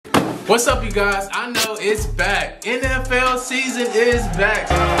What's up, you guys? I know it's back. NFL season is back.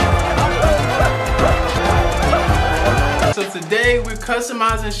 So today we're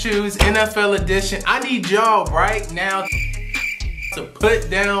customizing shoes, NFL edition. I need y'all right now to put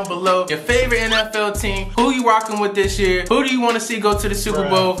down below your favorite NFL team. Who you rocking with this year? Who do you want to see go to the Super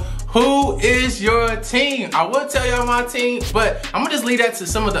Bowl? Who is your team? I will tell y'all my team, but I'm gonna just leave that to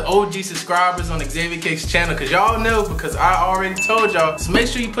some of the OG subscribers on Xavier Kickz channel, because y'all know, because I already told y'all. So make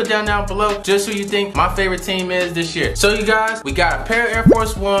sure you put down below just who you think my favorite team is this year. So you guys, we got a pair of Air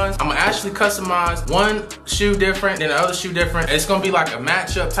Force Ones. I'm gonna actually customize one shoe different than the other shoe different. It's gonna be like a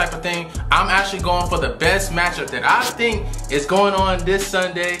matchup type of thing. I'm actually going for the best matchup that I think is going on this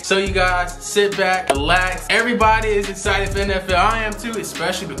Sunday. So you guys, sit back, relax. Everybody is excited for NFL. I am too,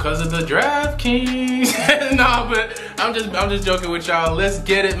 especially because of the DraftKings. Nah, but I'm just joking with y'all. Let's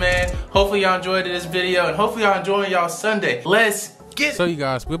get it, man. Hopefully y'all enjoyed this video, and hopefully y'all enjoying y'all Sunday. Let's get it. So you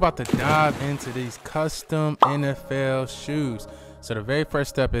guys, we're about to dive into these custom NFL shoes. So the very first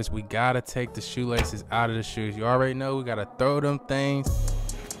step is we gotta take the shoelaces out of the shoes. You already know we gotta throw them things.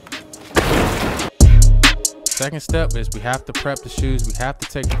 Second step is we have to prep the shoes. We have to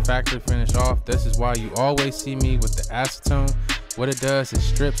take the factory finish off. This is why you always see me with the acetone. What it does is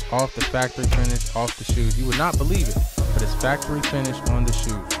strips off the factory finish off the shoes. You would not believe it, but it's factory finish on the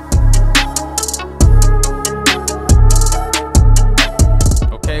shoes.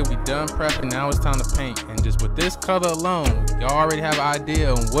 Okay, we done prepping. Now it's time to paint. And just with this color alone, y'all already have an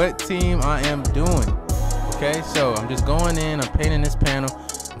idea on what team I am doing. Okay, so I'm just going in, I'm painting this panel.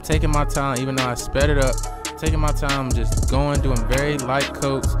 I'm taking my time, even though I sped it up. Taking my time, I'm just going, doing very light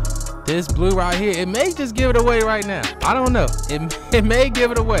coats. This blue right here, it may just give it away right now. I don't know. It may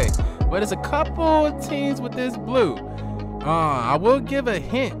give it away. But there's a couple of teams with this blue. I will give a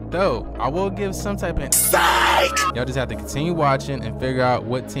hint though. I will give some type of hint. Psych! Y'all just have to continue watching and figure out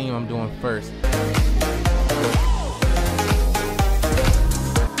what team I'm doing first.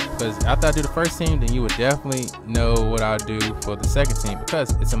 Because after I do the first team, then you would definitely know what I'll do for the second team,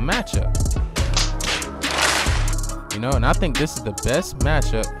 because it's a matchup. You know, and I think this is the best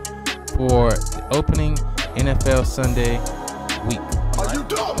matchup for the opening NFL Sunday week. Are you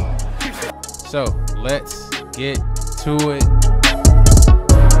dumb? So let's get to it.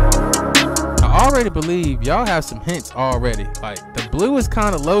 I already believe y'all have some hints already. Like, the blue is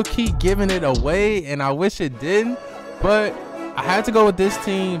kind of low-key giving it away, and I wish it didn't, but I had to go with this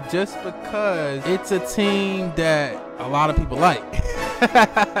team just because it's a team that a lot of people like.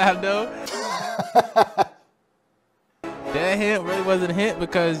 I know. That hint really wasn't a hint,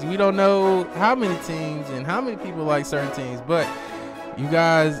 because we don't know how many teams and how many people like certain teams. But you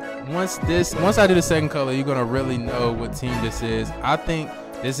guys, once I do the second color, you're gonna really know what team this is. I think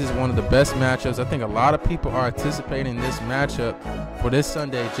this is one of the best matchups. I think a lot of people are anticipating this matchup for this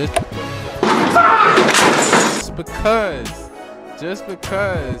Sunday just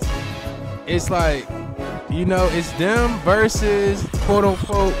because it's like, you know, it's them versus quote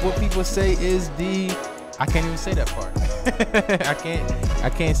unquote what people say is the, I can't even say that part. I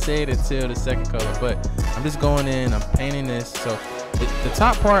can't say it until the second color, but I'm just going in, I'm painting this. So the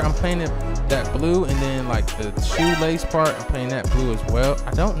top part, I'm painting that blue, and then like the shoelace part, I'm painting that blue as well.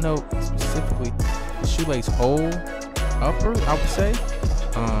 I don't know specifically the shoelace hole upper, I would say.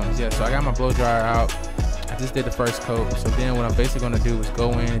 Yeah, so I got my blow dryer out. I just did the first coat. So then what I'm basically gonna do is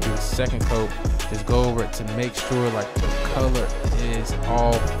go in and do the second coat. Just go over it to make sure like the color is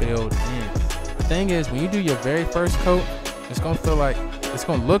all filled in. Thing is, when you do your very first coat, it's gonna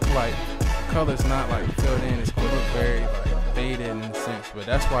look like the color's not like filled in. It's gonna look very like faded in a sense, but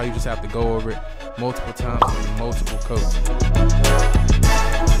that's why you just have to go over it multiple times with multiple coats.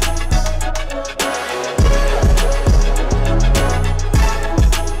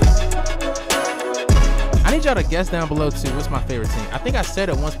 I need y'all to guess down below too, what's my favorite team. I think I said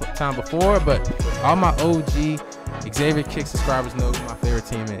it once time before, but all my OG Xavier Kickz subscribers know who my favorite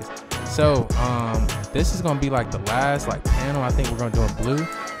team is. So this is gonna be like the last like panel. I think we're gonna do in blue.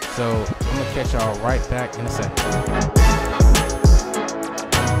 So I'm gonna catch y'all right back in a second.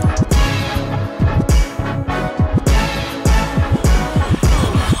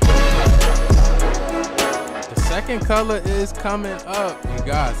 The second color is coming up, you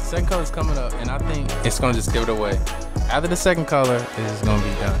guys. The second color is coming up, and I think it's gonna just give it away. After the second color, this is gonna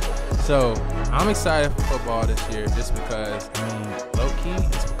be done. So I'm excited for football this year, just because, I mean, low-key,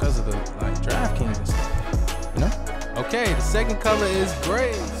 it's because of the like DraftKings and stuff, you know? Okay, the second color is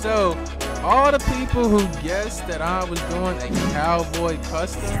gray. So all the people who guessed that I was doing a cowboy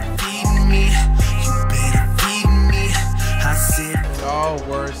custom, y'all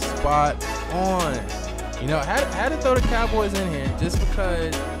were spot on. You know, I had to throw the Cowboys in here just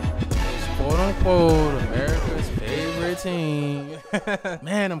because quote, America's favorite team.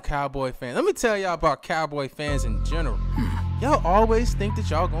 Man, them Cowboy fans. Let me tell y'all about Cowboy fans in general. Y'all always think that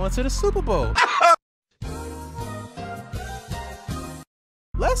y'all going to the Super Bowl.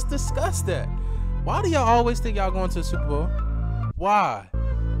 Let's discuss that. Why do y'all always think y'all going to the Super Bowl? Why?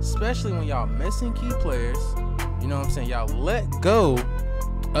 Especially when y'all missing key players. You know what I'm saying? Y'all let go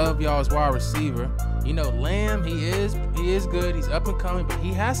of y'all's wide receiver. You know, Lamb, he is good. He's up and coming, but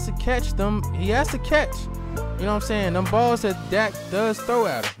he has to catch them. He has to catch. You know what I'm saying? Them balls that Dak does throw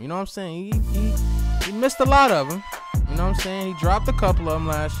at him. You know what I'm saying? He missed a lot of them. You know what I'm saying? He dropped a couple of them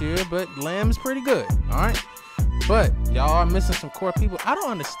last year, but Lamb is pretty good. All right. But y'all are missing some core people. I don't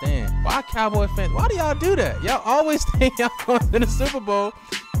understand. Why Cowboy fans? Why do y'all do that? Y'all always think y'all going to the Super Bowl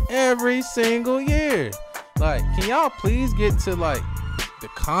every single year. Like, can y'all please get to like the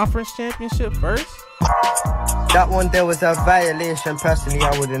conference championship first? That one there was a violation. Personally,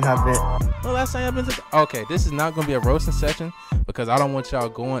 I wouldn't have it. Well, last time I've been to. Okay, this is not gonna be a roasting session because I don't want y'all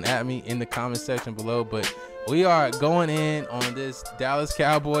going at me in the comment section below. But we are going in on this Dallas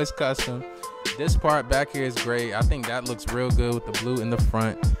Cowboys custom. This part back here is great. I think that looks real good with the blue in the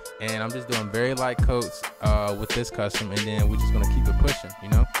front. And I'm just doing very light coats with this custom, and then we're just gonna keep it pushing, you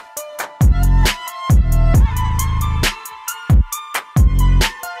know.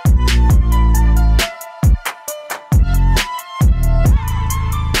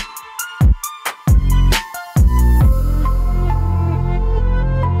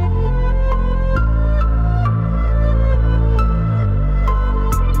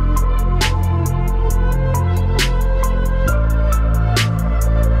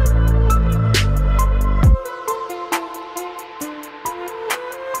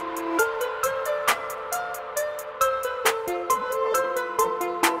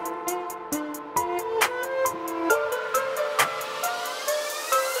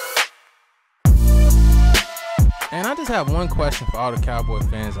 And I just have one question for all the Cowboy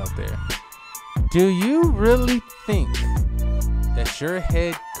fans out there. Do you really think that your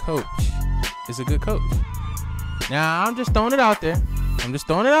head coach is a good coach? Now, I'm just throwing it out there.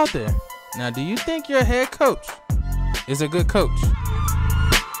 Now, do you think your head coach is a good coach?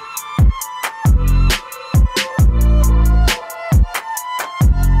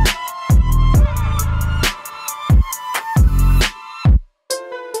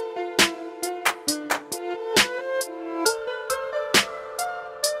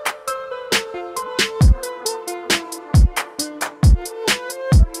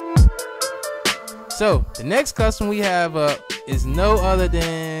 So the next custom we have up is no other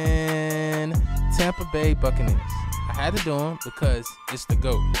than Tampa Bay Buccaneers. I had to do them because it's the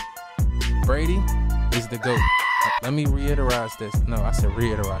GOAT. Brady is the GOAT. Let me reiterate this. No, I said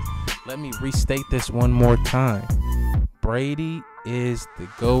reiterate. Let me restate this one more time. Brady is the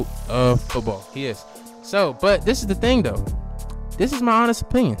GOAT of football. He is. So, but this is the thing though. This is my honest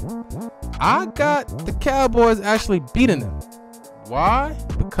opinion. I got the Cowboys actually beating them. Why?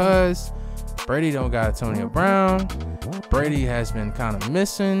 Because Brady don't got Antonio Brown. Brady has been kind of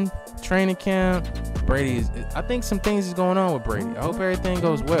missing training camp. I think some things is going on with Brady. I hope everything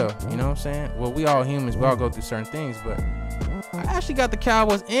goes well. You know what I'm saying? Well, we all humans, we all go through certain things, but I actually got the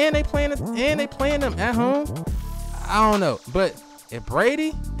Cowboys and they playing them at home. I don't know. But if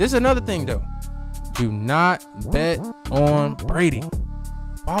Brady, this is another thing though. Do not bet on Brady.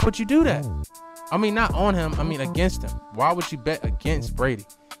 Why would you do that? I mean, not on him, I mean against him. Why would you bet against Brady?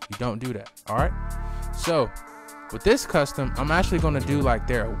 You don't do that. All right. So with this custom, I'm actually going to do like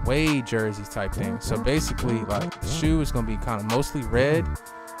their away jerseys type thing. So basically, like the shoe is going to be kind of mostly red,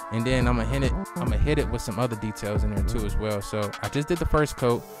 and then I'm gonna hit it with some other details in there too as well. So I just did the first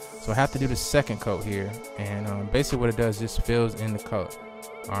coat, so I have to do the second coat here, and basically what it does is just fills in the color.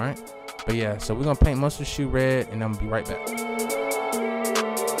 All right. But yeah, so we're gonna paint most of the shoe red, and I'm gonna be right back.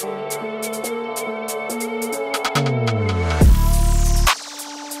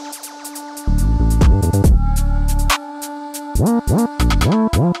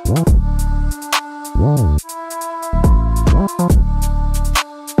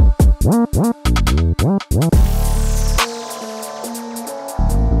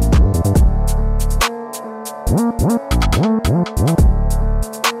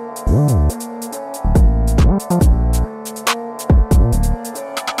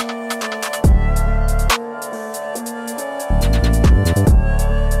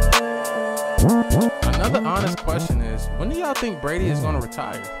 Another honest question is, when do y'all think Brady is going to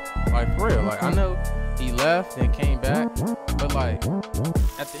retire? Like, for real. Like, I know he left and came back, but like,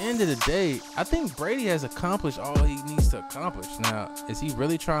 at the end of the day, I think Brady has accomplished all he needs to accomplish. Now, is he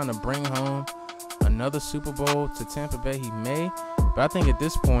really trying to bring home another Super Bowl to Tampa Bay? He may, But I think at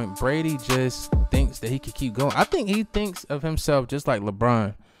this point, Brady just thinks that he could keep going. I think he thinks of himself just like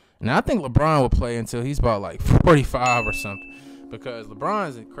LeBron. And I think LeBron will play until he's about like 45 or something. Because LeBron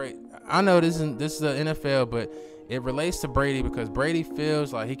is crazy. I know this is the NFL, but it relates to Brady because Brady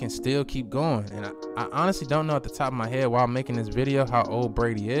feels like he can still keep going. And I honestly don't know at the top of my head while I'm making this video how old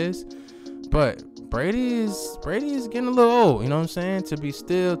Brady is. But Brady is getting a little old, you know what I'm saying? To be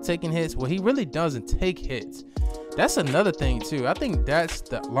still taking hits. Well, he really doesn't take hits. That's another thing too. I think that's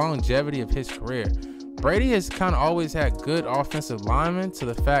the longevity of his career. Brady has kind of always had good offensive linemen to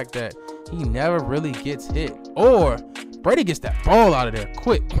the fact that he never really gets hit. Or Brady gets that ball out of there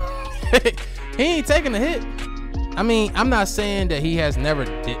quick. He ain't taking a hit. I mean, I'm not saying that he's never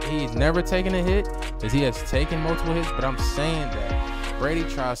taken a hit, because he has taken multiple hits, but I'm saying that Brady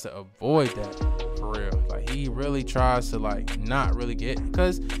tries to avoid that for real. Like, he really tries to like not really get hit,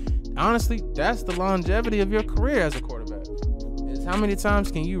 because honestly, that's the longevity of your career as a quarterback. Is how many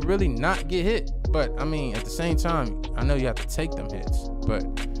times can you really not get hit? But I mean, at the same time, I know you have to take them hits. But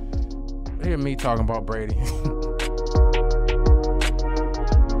hear me talking about Brady.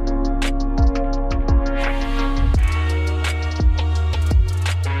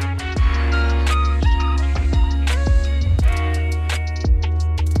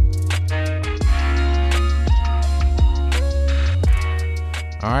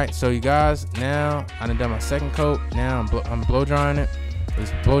 All right, so you guys, now I done my second coat. Now I'm blow drying it.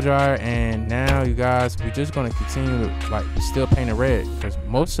 It's blow dryer, and now you guys, we're just gonna continue to like still paint it red because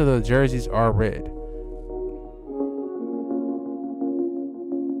most of the jerseys are red.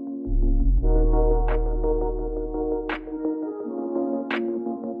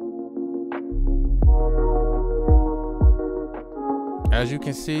 As you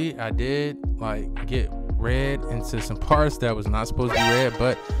can see, I did like get red into some parts that was not supposed to be red,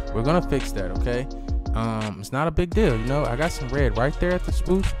 but we're gonna fix that, okay? It's not a big deal, you know. I got some red right there at the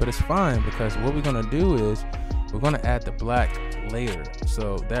spoof, but it's fine because what we're gonna do is we're gonna add the black later,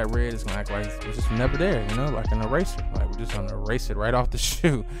 so that red is gonna act like it's just never there, you know, like an eraser. Like we're just gonna erase it right off the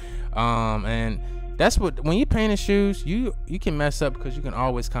shoe. And that's what, when you paint shoes, you can mess up because you can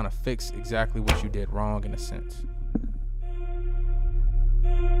always kind of fix exactly what you did wrong in a sense.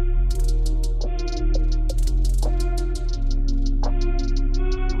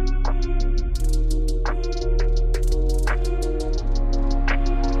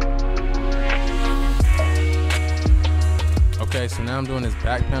 Okay, so now I'm doing this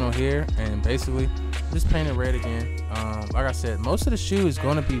back panel here, and basically just paint it red again. Like I said, most of the shoe is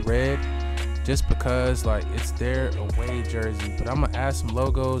going to be red just because like it's their away jersey, but I'm gonna add some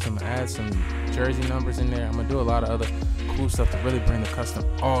logos, I'm gonna add some jersey numbers in there, I'm gonna do a lot of other cool stuff to really bring the custom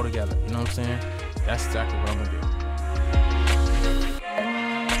all together, you know what I'm saying? That's exactly what I'm gonna do.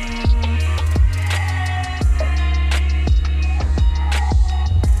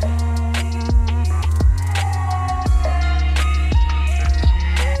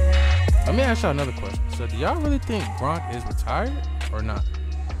 Let me ask y'all another question. So do y'all really think Gronk is retired or not?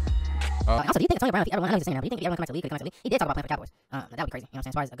 Also, do you think Antonio Brown, if he ever won, I know he's saying now, but do you think if he ever come back to the league, could he come back to the league? He did talk about playing for the Cowboys. That would be crazy. You know what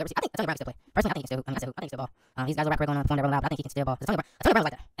I'm saying? As far as a good receiver, I think Antonio Brown can still play. Personally, I think he can still. I think he can still ball. He's got a rap career going on, perform there, but I think he can still ball. Antonio Brown's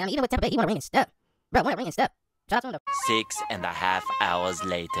like that. And even with Tampa Bay, he won a ring in step. Bro, won a ring in step. Shout out to him though. 6.5 hours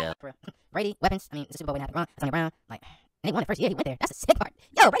later. Brady, weapons. I mean, the Super Bowl wouldn't have to run. Antonio Brown, like, and he won the first year he went there. That's the sick part.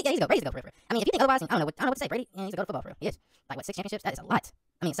 Yo, Brady, yeah, he's Brady's to go. I mean, if you think otherwise, I don't know what to say. Brady, yeah, he's a go to football for real. He is. Like, what, 6 championships? That is a lot.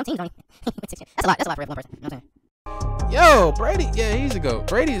 I mean, some teams don't even win 6 championships. That's a lot. That's a lot for one person. You know what I'm saying? Yo, Brady, yeah, he's a GOAT.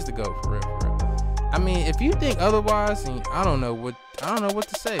 Brady is the GOAT for real, for real. I mean, if you think otherwise, and I don't know what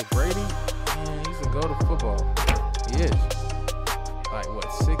to say. Brady, man, he's a GOAT of football. He is. Like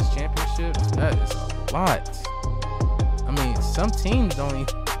what, 6 championships? That is a lot. I mean, some teams don't even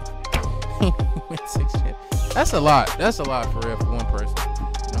win 6 championships. That's a lot. That's a lot for real for one person. You know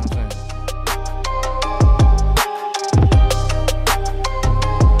what I'm saying?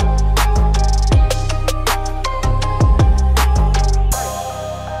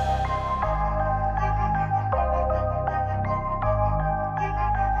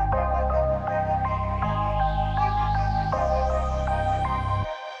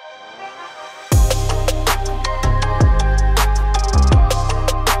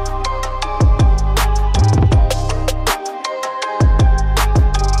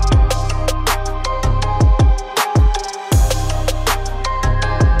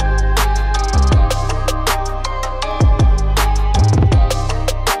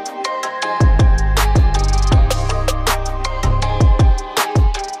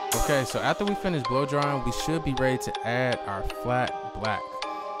 So after we finish blow drying, we should be ready to add our flat black.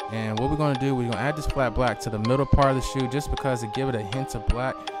 And what we're going to do, we're going to add this flat black to the middle part of the shoe just because to give it a hint of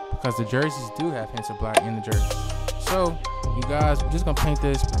black, because the jerseys do have hints of black in the jersey. So you guys, we're just gonna paint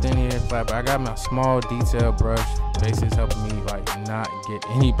this thin here flat, but I got my small detail brush. Basically it's helping me like not get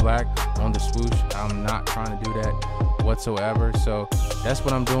any black on the swoosh. I'm not trying to do that whatsoever. So that's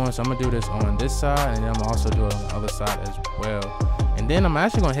what I'm doing. So I'm gonna do this on this side, and then I'm gonna also do it on the other side as well. And then I'm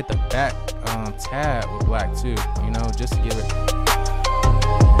actually gonna hit the back tab with black too, you know, just to give it.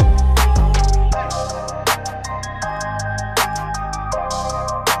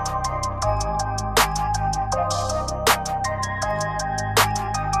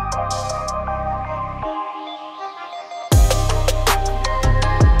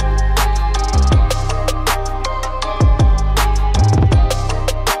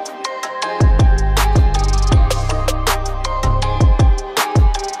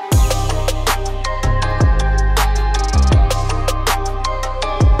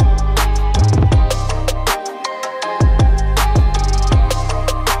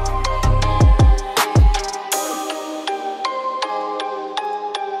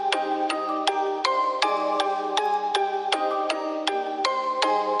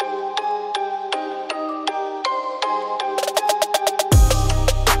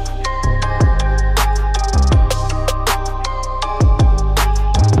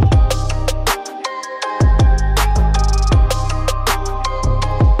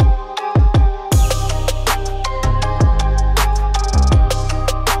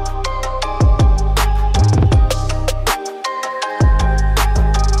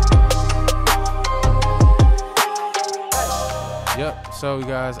 Yep, so you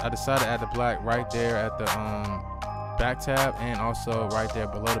guys, I decided to add the black right there at the back tab, and also right there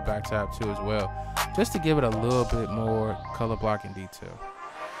below the back tab too as well, just to give it a little bit more color blocking detail.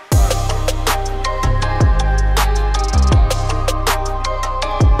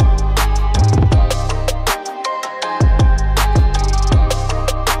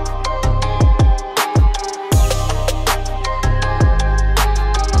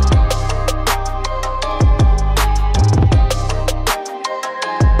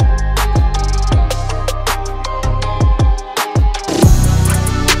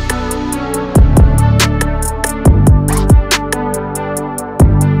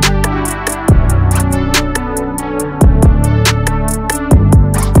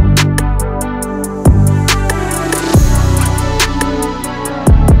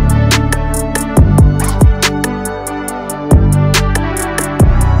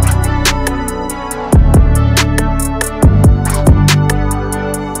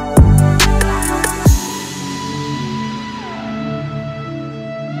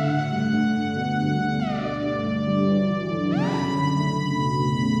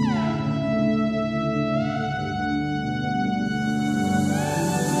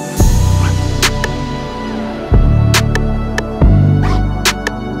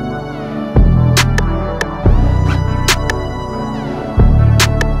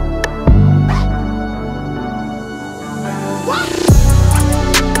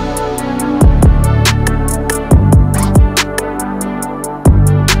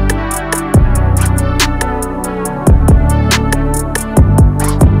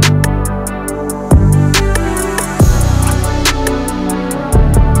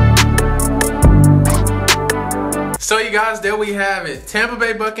 So you guys, there we have it. Tampa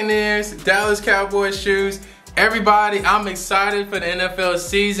Bay Buccaneers, Dallas Cowboys shoes. Everybody, I'm excited for the NFL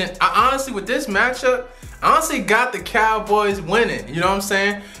season. I honestly, with this matchup, I honestly got the Cowboys winning. You know what I'm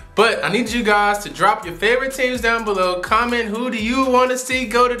saying? But I need you guys to drop your favorite teams down below. Comment, who do you want to see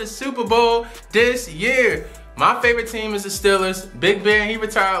go to the Super Bowl this year? My favorite team is the Steelers. Big Ben, he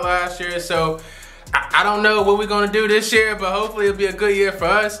retired last year, so I don't know what we're going to do this year, but hopefully it'll be a good year for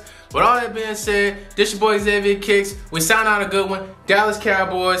us. With all that being said, this your boy Xavier Kickz. We signed out a good one. Dallas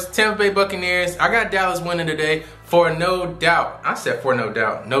Cowboys, Tampa Bay Buccaneers. I got Dallas winning today for no doubt. I said for no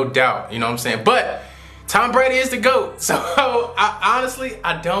doubt. No doubt. You know what I'm saying? But Tom Brady is the GOAT. So honestly,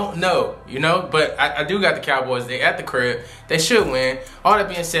 I don't know. You know? But I do got the Cowboys. They at the crib. They should win. All that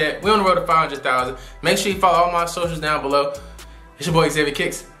being said, we on the road to 500,000. Make sure you follow all my socials down below. It's your boy Xavier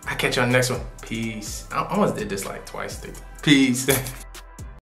Kickz. I'll catch you on the next one. Peace. I almost did this like twice. Peace.